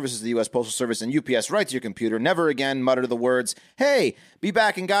brings the services of the U.S. Postal Service and UPS right to your computer. Never again mutter the words, hey, be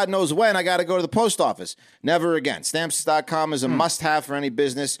back in God knows when, I got to go to the post office. Never again. Stamps.com is a must-have for any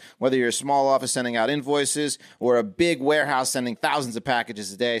business, whether you're a small office sending out invoices or a big warehouse sending thousands of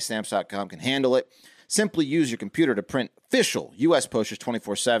packages a day. Stamps.com can handle it. Simply use your computer to print official U.S. posters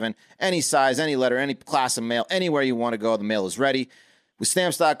 24/7, any size, any letter, any class of mail, anywhere you want to go, the mail is ready. With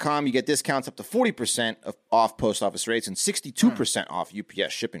Stamps.com, you get discounts up to 40% off post office rates and 62% off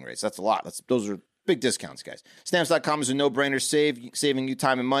UPS shipping rates. That's a lot. Those are big discounts, guys. Stamps.com is a no-brainer, saving you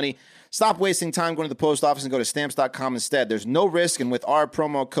time and money. Stop wasting time going to the post office and go to Stamps.com instead. There's no risk, and with our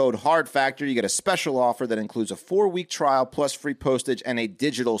promo code HARDFACTOR, you get a special offer that includes a 4-week trial plus free postage and a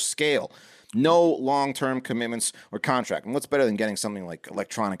digital scale. No long-term commitments or contract. And what's better than getting something like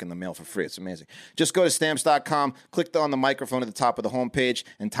electronic in the mail for free? It's amazing. Just go to Stamps.com, click on the microphone at the top of the homepage,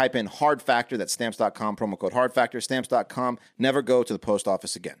 and type in Hard Factor. That's Stamps.com, promo code Hard Factor. Stamps.com. Never go to the post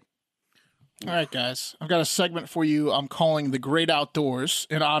office again. All right, guys. I've got a segment for you I'm calling The Great Outdoors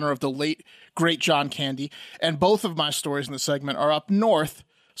in honor of the late, great John Candy. And both of my stories in the segment are up north.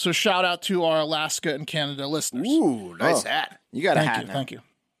 So shout out to our Alaska and Canada listeners. Ooh, nice hat. You got a Thank hat you. now. Thank you.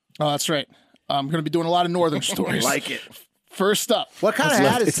 Oh, that's right. I'm going to be doing a lot of northern stories. Like it. First up. What kind of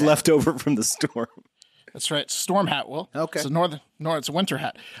hat is It's that? left over from the storm. That's right. Storm hat, Will. Okay. It's it's a winter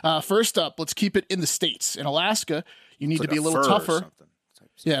hat. First up, let's keep it in the States. In Alaska, you need to be a little tougher.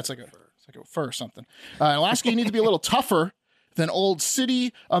 Yeah, it's like a fur or something. In Alaska, you need to be a little tougher than old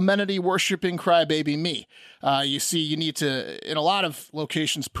city amenity worshiping crybaby me. You see, you need to, in a lot of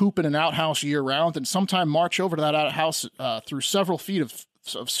locations, poop in an outhouse year round and sometime march over to that outhouse through several feet of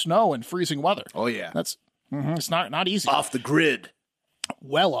snow and freezing weather. Oh, yeah. That's it's not easy. Off the grid.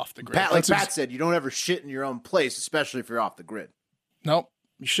 Well off the grid. Pat said, you don't ever shit in your own place, especially if you're off the grid. Nope.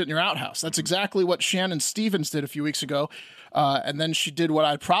 You shit in your outhouse. That's exactly what Shannon Stevens did a few weeks ago. And then she did what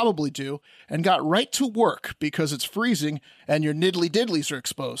I'd probably do and got right to work because it's freezing and your niddly diddlies are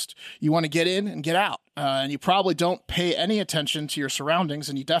exposed. You want to get in and get out. And you probably don't pay any attention to your surroundings,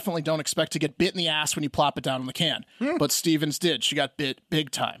 and you definitely don't expect to get bit in the ass when you plop it down in the can. But Stevens did. She got bit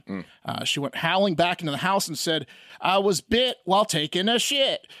big time. She went howling back into the house and said, "I was bit while taking a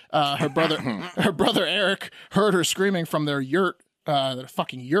shit." Her brother Eric heard her screaming from their yurt. The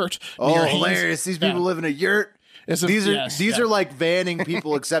fucking yurt. Oh, hilarious. These people live in a yurt. These are like vanning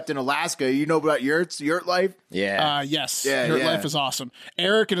people, except in Alaska. You know about yurts, yurt life? Yeah. Yes. Yeah, Yurt yeah. life is awesome.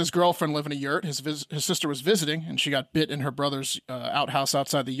 Eric and his girlfriend live in a yurt. His sister was visiting, and she got bit in her brother's outhouse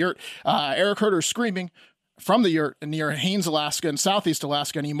outside the yurt. Eric heard her screaming from the yurt near Haines, Alaska, and southeast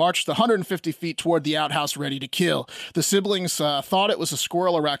Alaska, and he marched 150 feet toward the outhouse ready to kill. The siblings thought it was a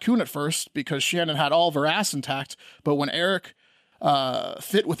squirrel or raccoon at first because Shannon had all of her ass intact, but when Eric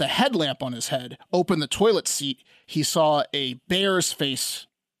fit with a headlamp on his head, opened the toilet seat, he saw a bear's face.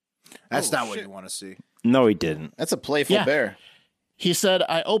 That's not what you want to see. No, he didn't. That's a playful bear. He said,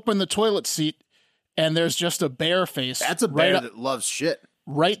 "I opened the toilet seat, and there's just a bear face." That's a bear that loves shit.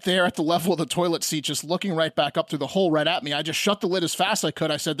 Right there at the level of the toilet seat, just looking right back up through the hole right at me. I just shut the lid as fast as I could.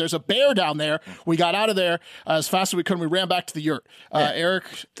 I said, "There's a bear down there." We got out of there as fast as we could, and we ran back to the yurt. Eric,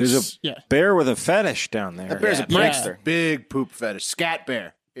 There's a bear with a fetish down there. That bear's a prankster. Big poop fetish. Scat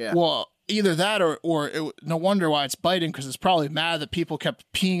bear. Yeah. Well, either that or no wonder why it's biting, because it's probably mad that people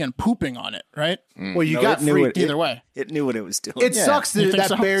kept peeing and pooping on it, right? Well, you got freaked. Either way. It knew what it was doing. It sucks that think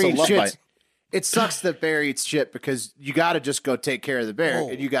so? bear It's a eats love shit. bite. It sucks that bear eats shit because you got to just go take care of the bear,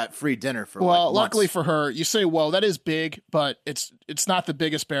 and you got free dinner for Well, like luckily months. for her, you say, "Whoa, that is big," but it's not the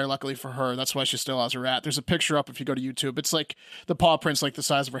biggest bear. Luckily for her, that's why she still has her rat. There's a picture up if you go to YouTube. It's like the paw print's like the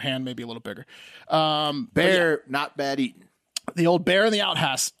size of her hand, maybe a little bigger. Bear, not bad eating. The old bear in the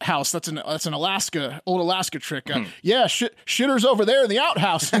outhouse. That's an old Alaska trick. Yeah, shitters over there in the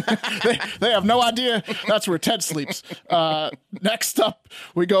outhouse. they have no idea that's where Ted sleeps. Next up,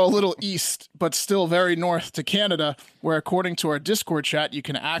 we go a little east, but still very north to Canada, where according to our Discord chat, you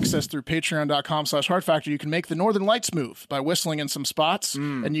can access through patreon.com/heartfactor. You can make the Northern Lights move by whistling in some spots,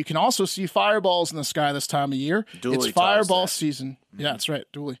 and you can also see fireballs in the sky this time of year. Dooley It's fireball season. Yeah, that's right,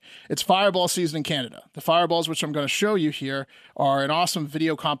 Dooley. It's fireball season in Canada. The fireballs, which I'm going to show you here, are an awesome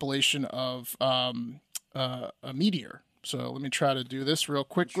video compilation of a meteor. So let me try to do this real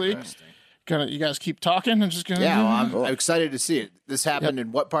quickly. You guys keep talking. I'm just going to... Yeah, well, I'm excited to see it. This happened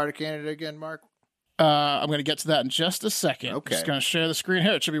in what part of Canada again, Mark? I'm going to get to that in just a second. Okay. Just going to share the screen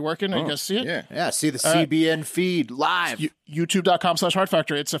here. It should be working. You guys see it? Yeah. Yeah, see the CBN feed live.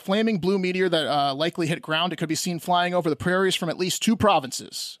 YouTube.com/heartfactor. It's a flaming blue meteor that likely hit ground. It could be seen flying over the prairies from at least two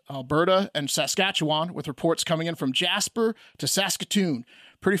provinces, Alberta and Saskatchewan, with reports coming in from Jasper to Saskatoon.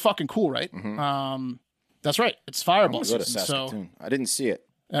 Pretty fucking cool, right? That's right. It's fireball Go to season. Saskatoon. I didn't see it.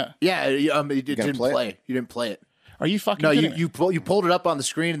 Yeah, you didn't play play. it? You didn't play it. Are you fucking No, kidding me? you pulled it up on the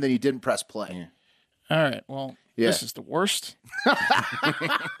screen and then you didn't press play. Yeah. All right. Well, this is the worst.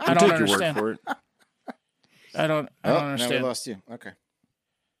 I don't Take your understand. word for it. I don't Now we understand. lost you. Okay.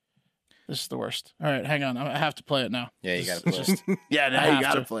 This is the worst. All right, hang on. I have to play it now. Yeah, you got to play it. Yeah, now I you have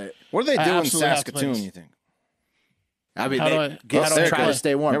got to to. play it. What do they I do in absolutely have to play Saskatoon, this. you think? I mean, How do I try play? to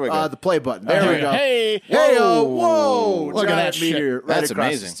stay warm. There we go. The play button. There we go. Hey, Hey, whoa! Look at that Giant meteor right That's across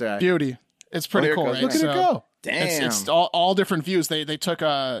amazing. the sky. beauty. It's pretty here it cool, goes. right? Look at it go. Damn. It's all different views. They took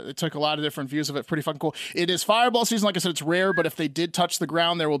a lot of different views of it. Pretty fucking cool. It is fireball season. Like I said, it's rare, but if they did touch the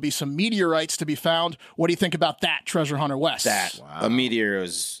ground, there will be some meteorites to be found. What do you think about that, Treasure Hunter West? A meteor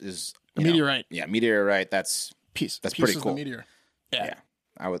is A meteorite. Yeah, meteorite. That's Pieces pretty of cool. the meteor. yeah.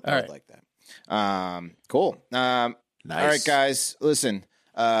 I would right. like that. Cool. Nice. All right, guys. Listen.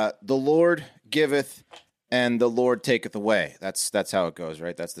 The Lord giveth, and the Lord taketh away. That's how it goes,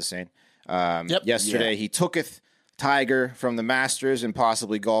 right? That's the saying. Yesterday he tooketh Tiger from the Masters and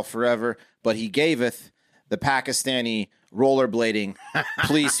possibly golf forever, but he gaveth the Pakistani rollerblading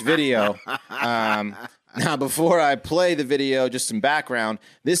police video. Now, before I play the video, just some background.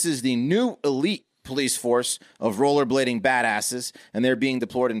 This is the new elite police force of rollerblading badasses, and they're being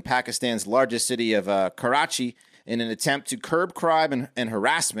deployed in Pakistan's largest city of Karachi in an attempt to curb crime and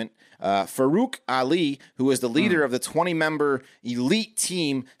harassment. Farouk Ali, who is the leader of the 20-member elite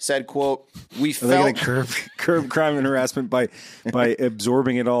team, said, quote, "We felt curb crime and harassment by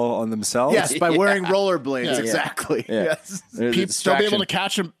absorbing it all on themselves." Yes, by wearing rollerblades. Exactly. Yeah. Yes. There's a They'll be distraction. able to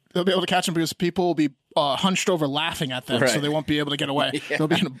catch him. They'll be able to catch him because people will be hunched over laughing at them, so they won't be able to get away. They'll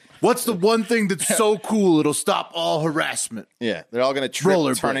be in a, What's the one thing that's so cool it'll stop all harassment? Yeah, they're all going to trip,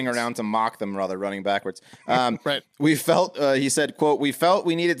 Rollerblades. turning around to mock them while they're running backwards. Right. We felt, he said, quote, "We felt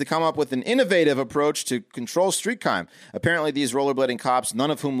we needed to come up with an innovative approach to control street crime. Apparently, these rollerblading cops,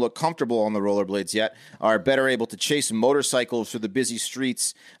 none of whom look comfortable on the rollerblades yet, are better able to chase motorcycles through the busy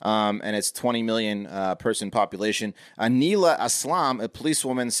streets and its 20 million person population." Anila Aslam, a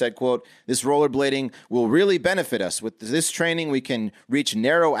policewoman, said, quote, "This rollerblading will really benefit us. With this training, we can reach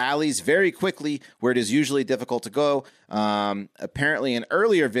narrow alleys very quickly where it is usually difficult to go." Apparently, an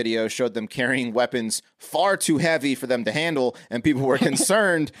earlier video showed them carrying weapons far too heavy for them to handle, and people were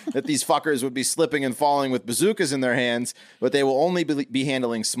concerned that these fuckers would be slipping and falling with bazookas in their hands, but they will only be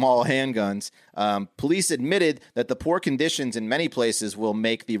handling small handguns. Police admitted that the poor conditions in many places will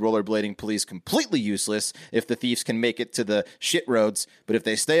make the rollerblading police completely useless if the thieves can make it to the shit roads, but if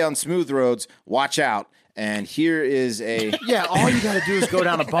they stay on smooth roads, watch out. And here is a... Yeah, all you got to do is go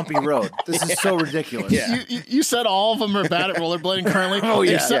down a bumpy road. This is so ridiculous. Yeah. you said all of them are bad at rollerblading currently. Oh,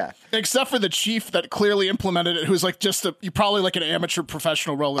 yeah. Except for the chief that clearly implemented it, who's like you probably like an amateur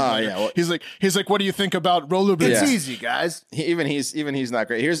professional rollerblader. Oh, yeah. Well, he's like, "What do you think about rollerblading?" It's easy, guys. Even he's not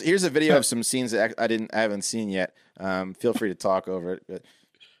great. Here's a video of some scenes that I haven't seen yet. Feel free to talk over it. But...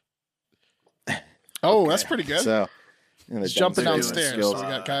 Oh, that's pretty good. So, He's jumping downstairs. skills. So we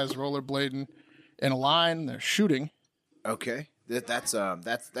got guys rollerblading in a line. They're shooting. Okay. That's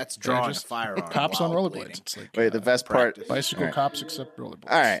drawing just a firearm. Cops on while rollerblades. blading. It's like Wait, the best part. bicycle cops except rollerblades.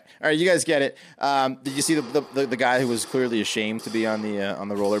 All right, you guys get it. Did you see the guy who was clearly ashamed to be on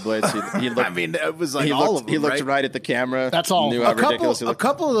the rollerblades? He looked, I mean, it was like he all looked, of them, he looked right? right at the camera. That's all. Knew how A ridiculous he looked.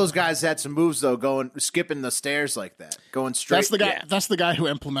 couple of those guys had some moves though, skipping the stairs like that, going straight. That's the guy. Yeah. That's the guy who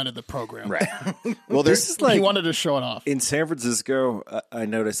implemented the program. Right. Well, there's This is like He wanted to show it off. in San Francisco. I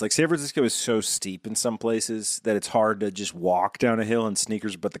noticed like San Francisco is so steep in some places that it's hard to just walk down a hill in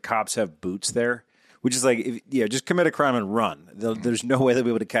sneakers, but the cops have boots there, which is like, just commit a crime and run. There's no way they'll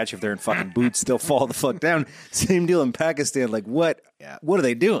be able to catch you if they're in fucking boots. They'll fall the fuck down. Same deal in Pakistan. Like, what? Yeah. What are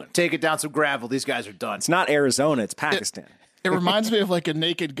they doing? Take it down some gravel. These guys are done. It's not Arizona. It's Pakistan. It reminds me of like a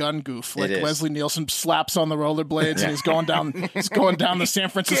Naked Gun goof. Like It is. Leslie Nielsen slaps on the rollerblades and he's going down the San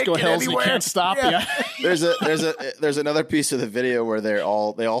Francisco Can't get hills and he anywhere. can't stop. Yeah. there's another piece of the video where they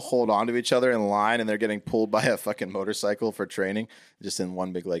all hold on to each other in line and they're getting pulled by a fucking motorcycle for training, just in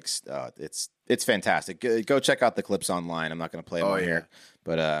one big like. It's fantastic. Go check out the clips online. I'm not going to play them on here,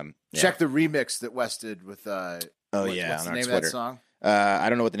 but yeah. Check the remix that Wes did with. yeah, what's on the our name of Twitter. that song? I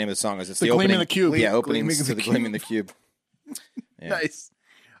don't know what the name of the song is. It's The the Gleam opening. in the Cube. Yeah, opening Gleaming in to the the Gleam in the Cube. Yeah. Nice.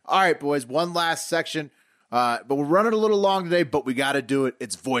 All right, boys. One last section, but we're running a little long today. But we got to do it.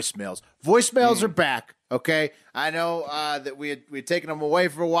 It's voicemails. Voicemails are back. Okay, I know that we had taken them away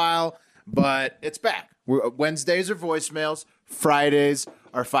for a while, but it's back. Wednesdays are voicemails. Fridays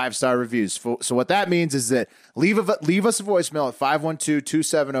are 5-star reviews. So what that means is that leave us a voicemail at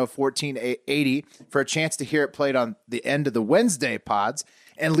 512-270-1480 for a chance to hear it played on the end of the Wednesday pods.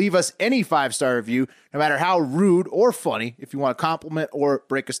 And leave us any 5-star review, no matter how rude or funny, if you want to compliment or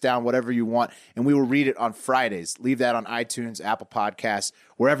break us down, whatever you want, and we will read it on Fridays. Leave that on iTunes, Apple Podcasts,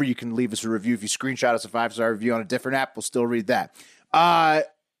 wherever you can leave us a review. If you screenshot us a 5-star review on a different app, we'll still read that.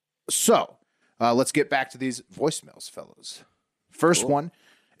 So let's get back to these voicemails, fellas. First one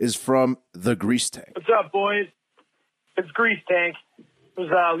is from the Grease Tank. What's up, boys? It's Grease Tank. I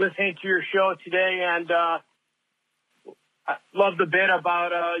was listening to your show today, and I love the bit about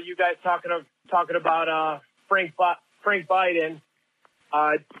you guys talking about Frank Biden.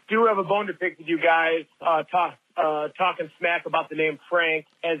 Do have a bone to pick with you guys talking smack about the name Frank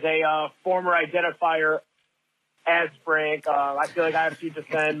as a former identifier as Frank. I feel like I have to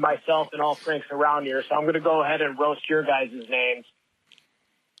defend myself and all Franks around here, so I'm going to go ahead and roast your guys' names.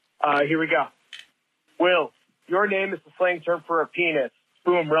 Here we go. Will, your name is the slang term for a penis.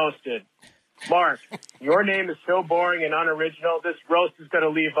 Boom, roasted. Mark, your name is so boring and unoriginal. This roast is going to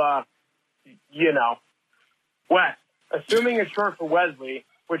leave, Wes, assuming it's short for Wesley,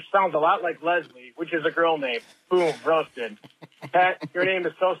 which sounds a lot like Leslie, which is a girl name. Boom, roasted. Pat, your name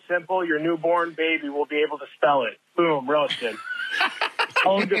is so simple, your newborn baby will be able to spell it. Boom, roasted.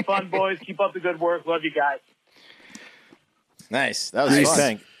 Always good fun, boys. Keep up the good work. Love you guys. Nice. That was Grease fun.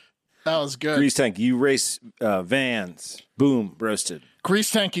 Tank. That was good. Grease Tank. You race vans. Boom. Roasted.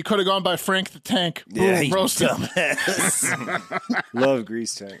 Grease Tank, you could have gone by Frank the Tank. Boom, you roasted. dumbass. Love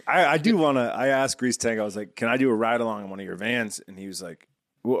Grease Tank. I do want to. I asked Grease Tank. I was like, "Can I do a ride along in one of your vans?" And he was like,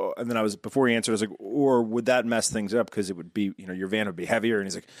 "Well." And then before he answered, I was like, "Or would that mess things up because it would be, your van would be heavier?" And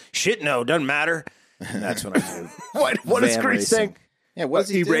he's like, "Shit, no, doesn't matter." And that's when I knew. What is van Grease racing. Tank? Yeah, what does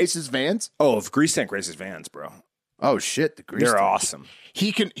He do? races vans? Oh, if Grease Tank races vans, bro, Oh shit, the Grease they're Tank. awesome.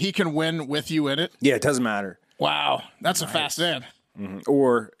 He can win with you in it. Yeah, it doesn't matter. Wow, that's a fast van.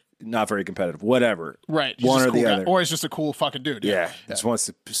 Or not very competitive. Whatever. Right, he's One just or a cool the guy. other. Or he's just a cool fucking dude. Yeah. Just wants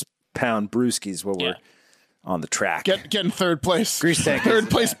to pound brewskis while we're on the track. Getting third place. Grease Tank Third is-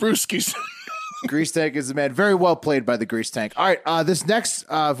 place brewskis. Grease Tank is the man. Very well played by the Grease Tank. All right, this next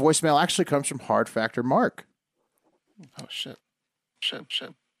voicemail actually comes from Hard Factor Mark. Oh shit.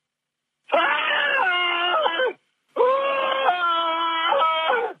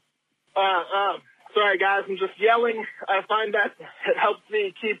 Sorry, guys. I'm just yelling. I find that it helps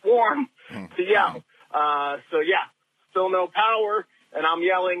me keep warm to yell. Still no power, and I'm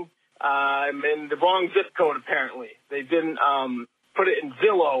yelling. I'm in the wrong zip code, apparently. They didn't put it in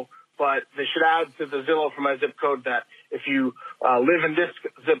Zillow, but they should add to the Zillow for my zip code that if you live in this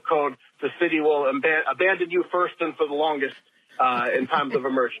zip code, the city will abandon you first and for the longest in times of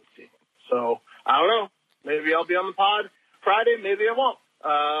emergency. So, I don't know. Maybe I'll be on the pod Friday. Maybe I won't.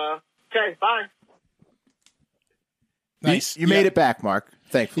 Okay, bye. Nice. You made it back, Mark.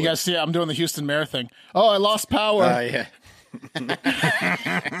 Thankfully. You guys see I'm doing the Houston Mayor thing. Oh, I lost power. Yeah.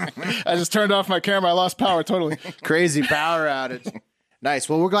 I just turned off my camera. I lost power totally. Crazy power outage. Nice.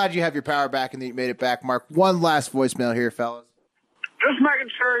 Well, we're glad you have your power back and that you made it back, Mark. One last voicemail here, fellas. Just making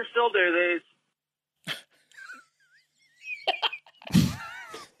sure you still do these.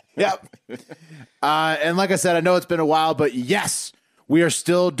 Yep. And like I said, I know it's been a while, but yes, we are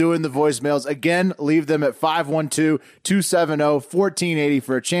still doing the voicemails. Again, leave them at 512-270-1480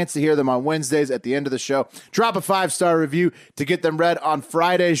 for a chance to hear them on Wednesdays at the end of the show. Drop a 5-star review to get them read on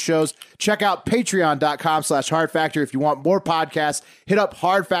Friday's shows. Check out patreon.com/hardfactor if you want more podcasts. Hit up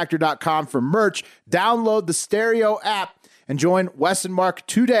hardfactor.com for merch. Download the Stereo app and join Wes and Mark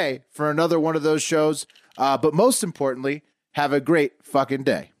today for another one of those shows. But most importantly, have a great fucking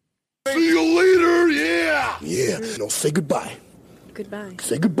day. See you later, yeah. Yeah, no, say goodbye. Goodbye.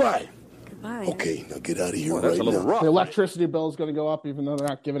 Say goodbye. Goodbye. Okay, now get out of here right now. The electricity bill is going to go up, even though they're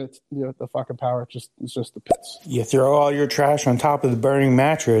not giving it the fucking power. It's just the pits. You throw all your trash on top of the burning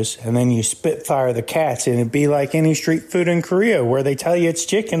mattress, and then you spitfire the cats, and it'd be like any street food in Korea where they tell you it's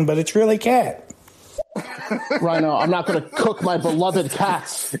chicken, but it's really cat. Rhino, I'm not going to cook my beloved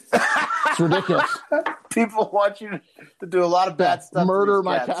cats. It's ridiculous. People want you to do a lot of bad stuff. Murder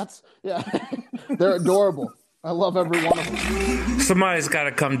my cats. Yeah. They're adorable. I love every one of them. Somebody's got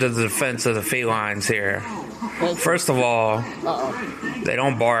to come to the defense of the felines here. First of all, they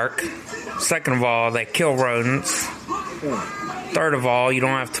don't bark. Second of all, they kill rodents. Third of all, you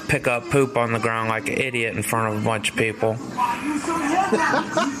don't have to pick up poop on the ground like an idiot in front of a bunch of people.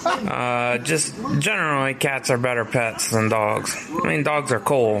 Just generally, cats are better pets than dogs. I mean, dogs are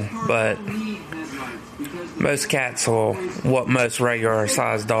cool, but most cats will whoop most regular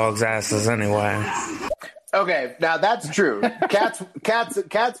sized dogs' asses anyway. Okay, now that's true. Cats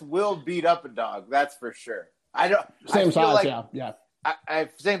will beat up a dog. That's for sure. Same size, yeah.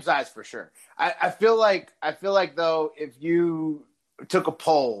 Same size for sure. I feel like though, if you took a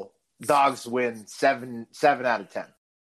poll, dogs win 7 out of 10.